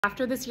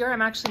After this year,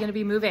 I'm actually gonna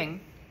be moving.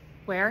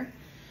 Where?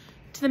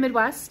 To the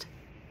Midwest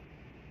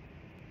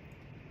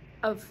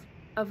of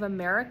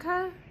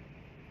America?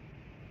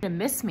 You're gonna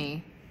miss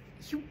me.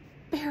 You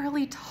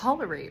barely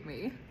tolerate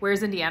me.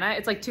 Where's Indiana?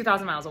 It's like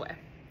 2,000 miles away.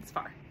 It's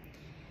far.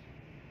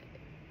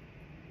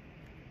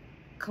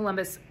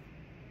 Columbus,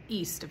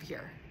 east of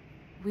here.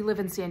 We live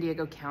in San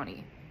Diego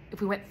County.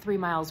 If we went 3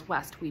 miles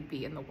west, we'd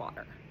be in the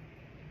water.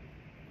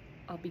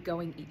 I'll be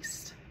going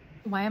east.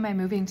 Why am I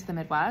moving to the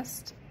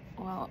Midwest?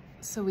 Well,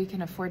 so we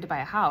can afford to buy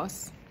a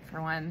house, for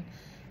one,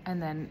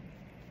 and then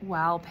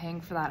while paying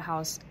for that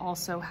house,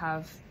 also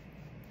have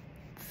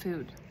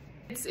food.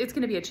 It's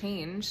gonna be a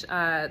change.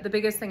 The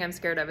biggest thing I'm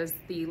scared of is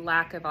the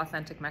lack of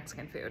authentic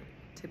Mexican food,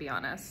 to be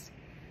honest.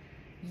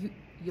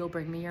 You'll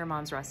bring me your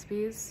mom's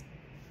recipes?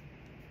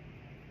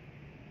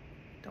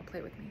 Don't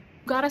play with me.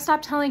 You gotta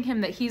stop telling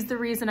him that he's the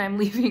reason I'm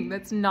leaving.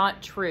 That's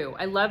not true.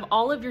 I love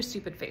all of your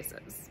stupid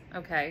faces,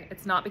 okay?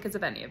 It's not because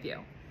of any of you.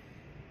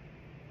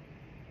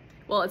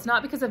 Well, it's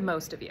not because of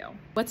most of you.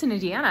 What's in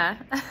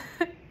Indiana?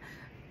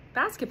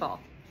 Basketball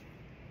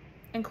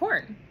and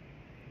corn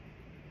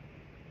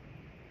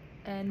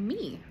and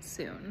me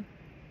soon.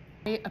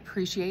 I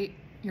appreciate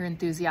your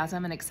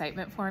enthusiasm and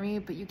excitement for me,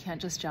 but you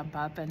can't just jump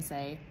up and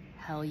say,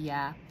 hell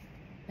yeah,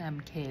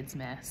 them kids,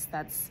 miss.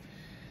 That's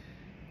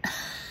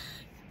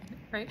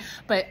right.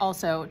 But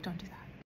also don't do that.